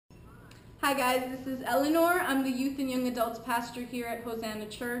Hi guys, this is Eleanor. I'm the Youth and Young Adults Pastor here at Hosanna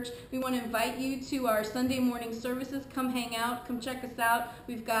Church. We want to invite you to our Sunday morning services. Come hang out, come check us out.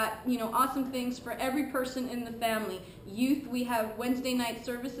 We've got, awesome things for every person in the family. Youth, we have Wednesday night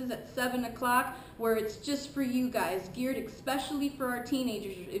services at 7 o'clock where it's just for you guys, geared especially for our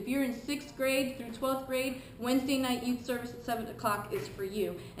teenagers. If you're in 6th grade through 12th grade, Wednesday night youth service at 7 o'clock is for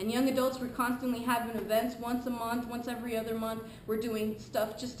you. And young adults, we're constantly having events once a month, once every other month. We're doing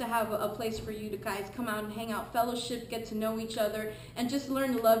stuff just to have a place for you to guys come out and hang out, fellowship, get to know each other, and just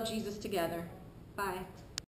learn to love Jesus together. Bye.